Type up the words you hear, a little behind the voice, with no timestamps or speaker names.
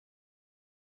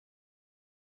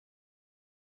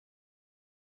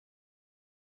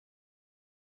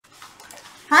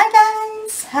Hi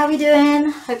guys, how are we doing?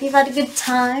 Hope you've had a good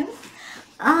time.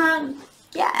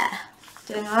 Yeah,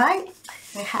 doing alright.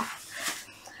 Okay,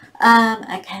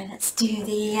 let's do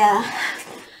the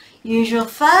usual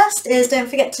first. Don't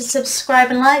forget to subscribe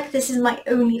and like. This is my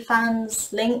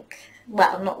OnlyFans link.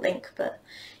 Well, not link, but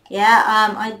yeah.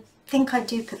 I think I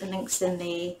do put the links in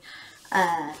the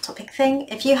topic thing.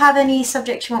 If you have any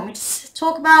subjects you want me to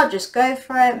talk about, just go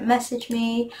for it. Message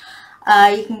me.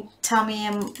 You can tell me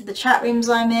in the chat rooms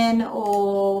I'm in,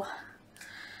 or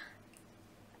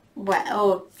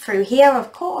through here,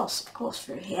 of course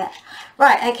through here.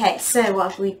 Right, okay, so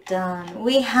what have we done?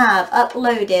 We have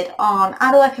uploaded on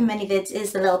Adwork and Minivids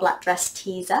is the little black dress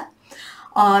teaser.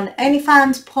 On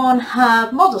OnlyFans,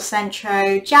 Pornhub, Model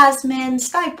Centro, Jasmine,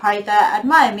 Sky Private,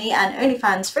 Admire Me, and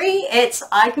OnlyFans Free, it's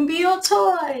I Can Be Your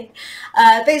Toy.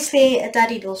 Basically a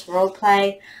daddy dolls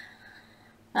roleplay.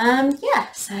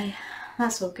 Yeah, so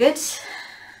that's all good.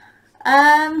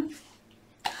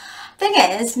 Thing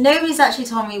is, nobody's actually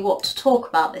told me what to talk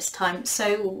about this time,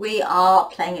 so we are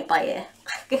playing it by ear.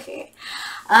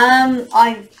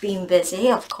 I've been busy,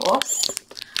 of course.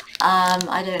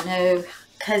 I don't know,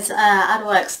 because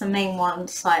AdWork's the main one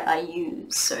site I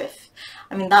use, so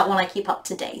that one I keep up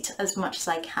to date as much as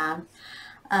I can,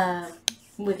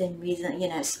 within reason. You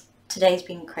know, today's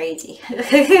been crazy.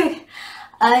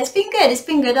 It's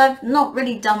been good. I've not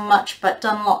really done much, but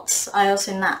done lots. I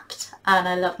also napped, and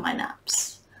I love my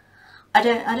naps. I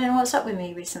don't know what's up with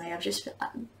me recently. I've just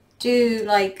do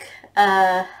like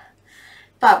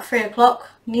about 3 o'clock.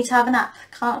 Need to have a nap.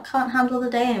 Can't handle the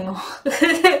day anymore.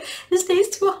 This day's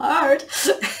too hard.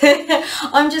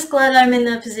 I'm just glad I'm in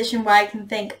the position where I can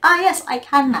think, yes, I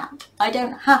can nap. I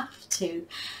don't have to,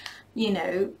 you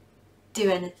know,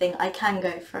 do anything. I can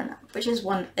go for a nap, which is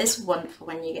it's wonderful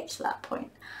when you get to that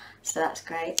point. So that's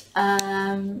great.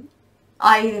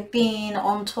 I've been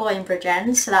on tour in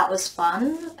Bridgend, so that was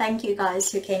fun. Thank you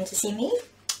guys who came to see me.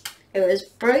 It was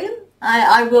brilliant.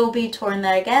 I will be touring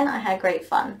there again. I had great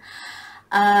fun.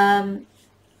 Yeah,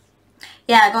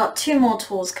 I got 2 more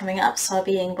tours coming up, so I'll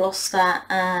be in Gloucester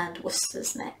and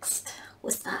Worcester's next.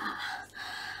 Worcester.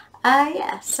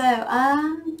 Yeah, so,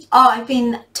 I've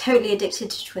been totally addicted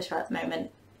to Twitter at the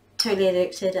moment. Totally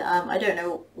addicted. I don't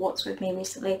know what's with me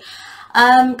recently.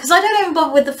 Because I don't even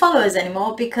bother with the followers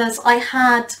anymore, because I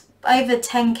had over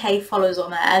 10k followers on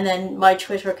there, and then my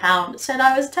Twitter account said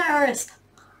I was a terrorist.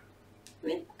 I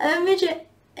mean, a midget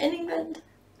in England.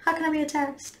 How can I be a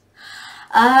terrorist?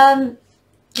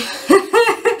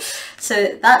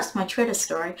 So that's my Twitter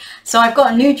story. So I've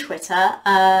got a new Twitter.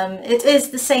 It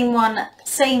is the same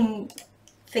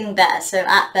thing there. So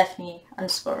at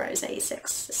Bethany_Rose86.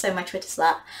 So my Twitter's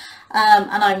that.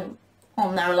 And I'm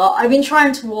on there a lot. I've been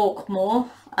trying to walk more,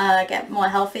 get more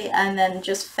healthy, and then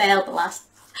just failed the last.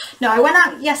 No, I went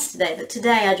out yesterday, but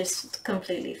today I just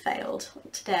completely failed.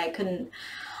 Today I couldn't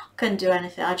do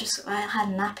anything. I had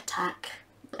a nap attack.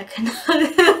 I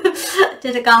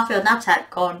did a Garfield nap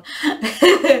attack, gone.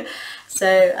 So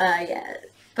yeah,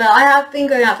 but I have been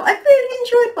going out. I've really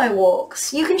enjoyed my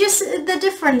walks. You can just the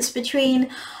difference between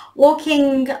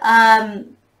walking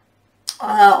on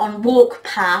walk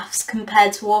paths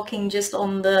compared to walking just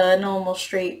on the normal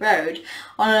street road.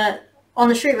 On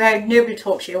a street road, nobody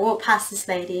talks to you. I walked past this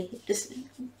lady, just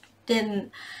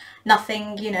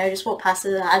nothing, you know, just walked past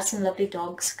her. I had some lovely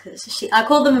dogs, because I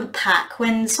call them a pack.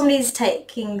 When somebody's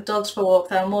taking dogs for a walk,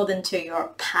 there are more than 2, you're a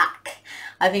pack.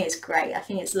 I think it's great. I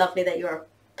think it's lovely that you're a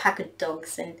pack of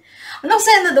dogs. And I'm not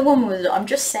saying that the woman was, I'm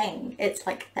just saying it's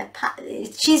like their pack.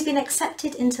 She's been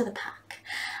accepted into the pack,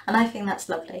 and I think that's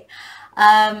lovely.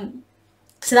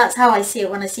 So that's how I see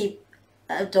it when I see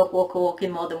a dog walker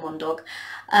walking more than one dog.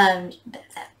 They're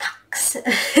packs.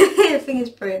 I think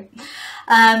it's brilliant.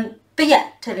 But yeah,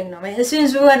 totally ignore me. As soon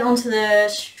as we went onto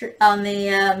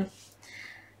the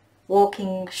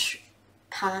walking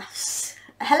paths,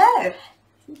 hello,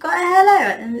 got a hello,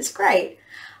 and it's great.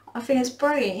 I think it's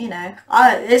brilliant. You know,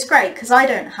 it's great because I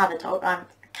don't have a dog. I'm a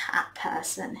cat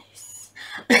person.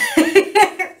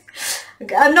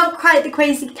 I'm not quite the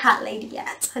crazy cat lady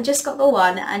yet. I just got the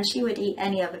one, and she would eat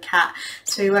any other cat,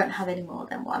 so we won't have any more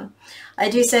than one. I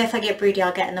do say if I get broody,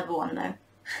 I'll get another one though.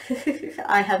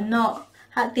 I have not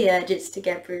had the urges to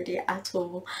get broody at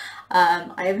all.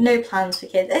 I have no plans for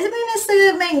kids. I mean, it's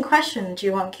the main question. Do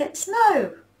you want kids?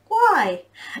 No. Why?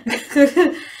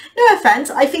 No offense.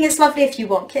 I think it's lovely if you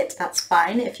want kids. That's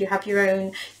fine. If you have your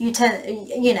own, you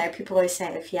know, people always say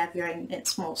if you have your own,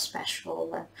 it's more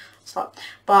special and stuff.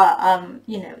 But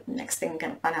you know, next thing I'm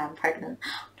gonna find out I'm pregnant.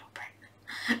 I'm not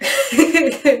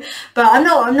pregnant. But I'm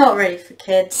not ready for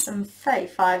kids. I'm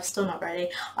 35, still not ready.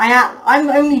 I'm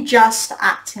only just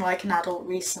acting like an adult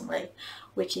recently,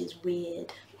 which is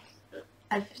weird.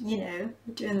 I've, you know,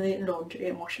 doing the laundry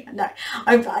and washing it. No,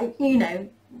 I you know,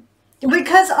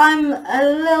 because I'm a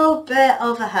little bit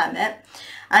of a hermit,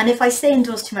 and if I stay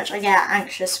indoors too much, I get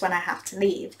anxious when I have to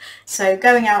leave. So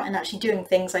going out and actually doing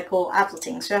things I call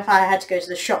adulting. So if I had to go to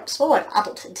the shops, oh, I've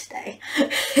adulted today.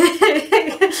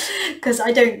 Because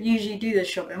I don't usually do the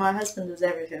shopping. My husband does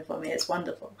everything for me. It's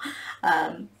wonderful.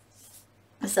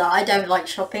 So I don't like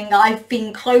shopping. I've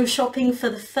been clothes shopping for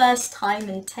the first time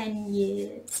in 10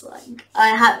 years. Like,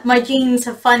 my jeans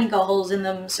have finally got holes in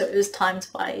them, so it was time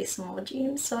to buy some more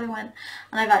jeans. So I went,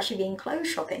 and I've actually been clothes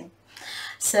shopping.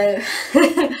 So,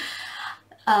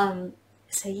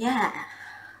 so yeah.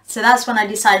 So that's when I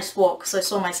decided to walk, because I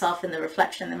saw myself in the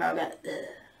reflection in the mirror. I go,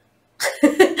 ugh.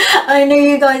 I know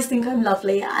you guys think I'm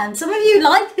lovely, and some of you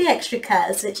like the extra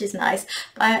curves, which is nice,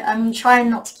 but I'm trying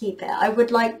not to keep it. I would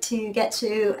like to get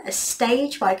to a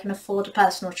stage where I can afford a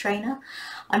personal trainer.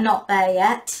 I'm not there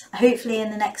yet. Hopefully in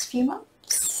the next few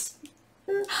months.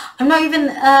 I'm not even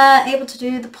able to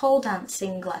do the pole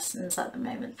dancing lessons at the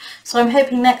moment, so I'm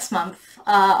hoping next month,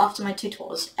 after my 2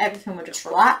 tours, everything will just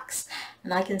relax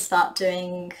and I can start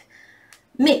doing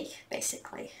me,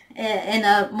 basically, in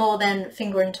a more than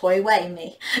finger and toy way,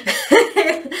 me.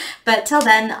 But till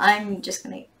then, I'm just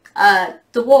gonna,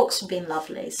 the walks have been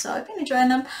lovely, so I've been enjoying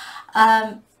them.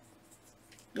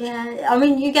 Yeah, I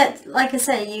mean, you get, like I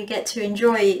say, you get to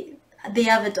enjoy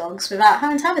the other dogs without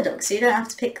having to have a dog, so you don't have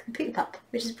to pick the poop up,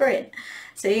 which is brilliant.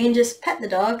 So you can just pet the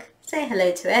dog, say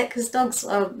hello to it, because dogs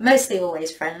are mostly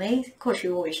always friendly. Of course,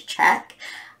 you always check.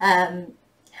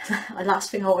 The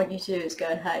last thing I want you to do is go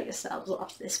and hurt yourselves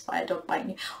after this by a dog biting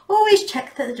you. Always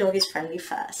check that the dog is friendly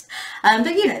first.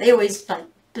 But you know, they always like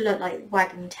look like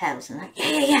wagging tails and like,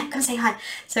 yeah, come say hi.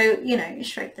 So, you know, you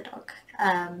stroke the dog.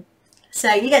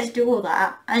 So you get to do all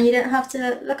that and you don't have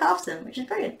to look after them, which is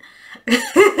brilliant.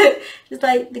 Just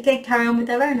like the kid carry on with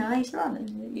their owner later on,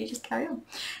 and you just carry on.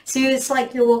 So it's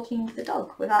like you're walking the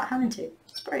dog without having to.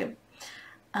 It's brilliant.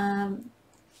 So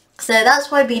that's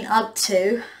what I've been up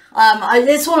to.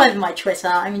 It's all over my Twitter.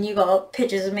 I mean, you got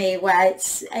pictures of me where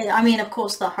it's, I mean, of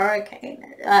course, the hurricane.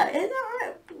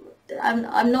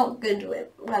 I'm not good with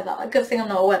weather. A good thing I'm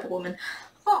not a weather woman.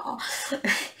 Oh.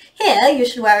 Here you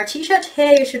should wear a t-shirt.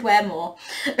 Here you should wear more.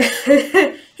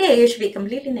 Here you should be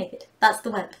completely naked. That's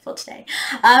the weather for today.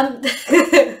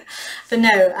 But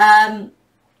no.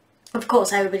 Of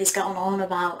course, everybody's going on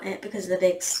about it because of the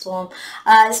big storm.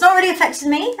 It's not really affected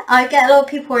me. I get a lot of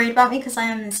people worried about me because I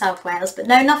am in South Wales. But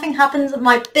no, nothing happened.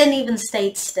 My bin even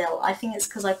stayed still. I think it's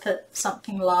because I put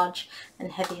something large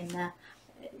and heavy in there.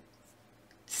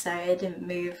 So it didn't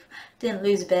move. Didn't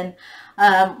lose a bin.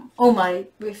 All my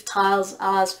roof tiles,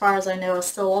 as far as I know, are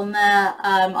still on there.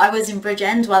 I was in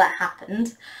Bridgend while it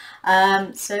happened.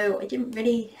 So I didn't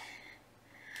really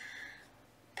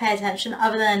pay attention,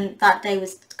 other than that day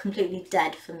was completely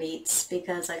dead for meats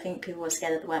because I think people were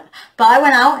scared of the weather. But I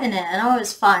went out in it and I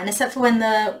was fine, except for when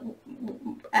the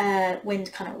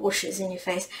wind kind of whooshes in your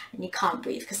face and you can't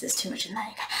breathe because there's too much in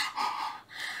there.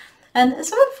 And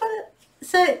so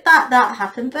that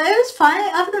happened, but it was fine.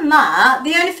 Other than that,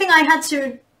 the only thing I had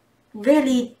to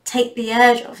really take the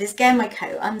urge of is get my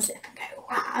coat, unzip and go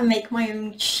wow, and make my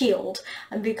own shield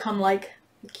and become like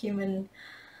a human.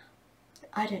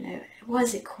 I don't know, what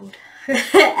is it called?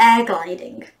 Air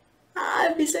gliding. Ah,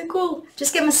 it'd be so cool.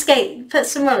 Just get my skate, put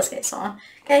some roller skates on,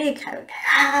 get your coat, go,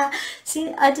 ah. See,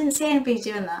 I didn't see anybody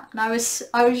doing that, and I was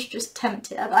just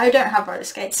tempted. I don't have roller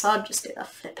skates, so I'd just do a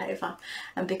flip over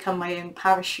and become my own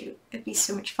parachute. It'd be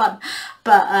so much fun.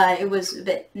 But it was a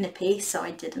bit nippy, so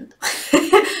I didn't.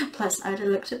 Plus, I would have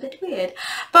looked a bit weird.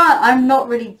 But I'm not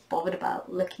really bothered about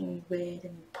looking weird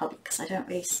in public because I don't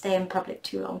really stay in public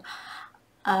too long.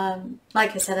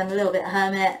 Like I said, I'm a little bit a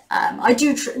hermit.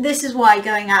 This is why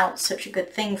going out's such a good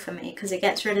thing for me, because it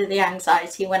gets rid of the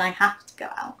anxiety when I have to go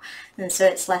out, and so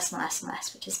it's less and less and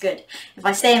less, which is good. If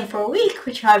I stay in for a week,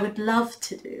 which I would love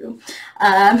to do,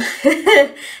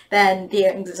 then the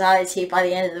anxiety by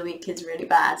the end of the week is really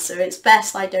bad, so it's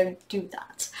best I don't do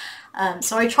that.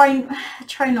 So I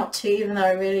try not to, even though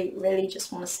I really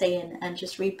just want to stay in and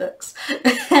just read books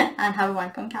and have a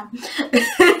wank on cam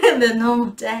the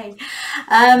normal day.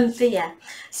 But yeah,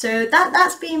 so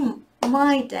that's been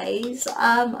my days.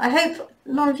 I hope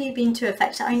none of you have been too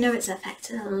affected. I know it's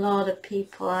affected a lot of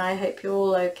people. I hope you're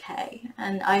all okay,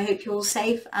 and I hope you're all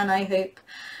safe, and I hope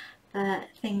that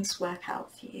things work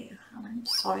out for you. And I'm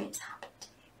sorry it's happened to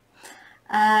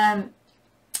you.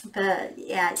 But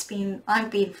yeah, I've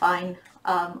been fine.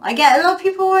 I get a lot of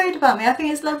people worried about me. I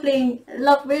think it's lovely,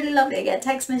 really lovely. I get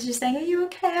text messages saying, "Are you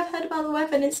okay? I've heard about the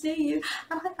weather and it's near you."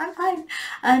 I'm like, "I'm fine."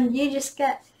 And you just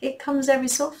get, it comes every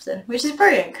so often, which is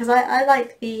brilliant, because I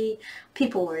like the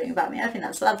people worrying about me. I think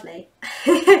that's lovely.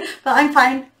 But I'm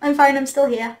fine. I'm still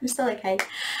here. I'm still okay.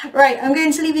 Right, I'm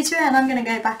going to leave you to it, and I'm going to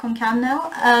go back on cam now.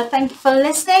 Thank you for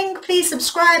listening. Please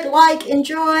subscribe, like,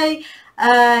 enjoy,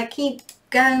 keep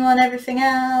going on everything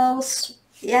else.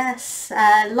 Yes,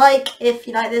 like if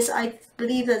you like this. I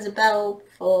believe there's a bell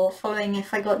for following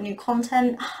if I got new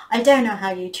content. I don't know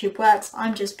how YouTube works.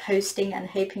 I'm just posting and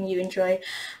hoping you enjoy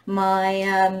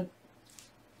my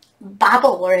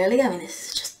babble, really. I mean, this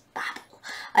is just babble.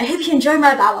 I hope you enjoy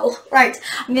my babble. Right,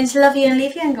 I'm going to love you and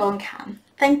leave you and go on cam.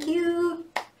 Thank you.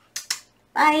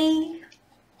 Bye.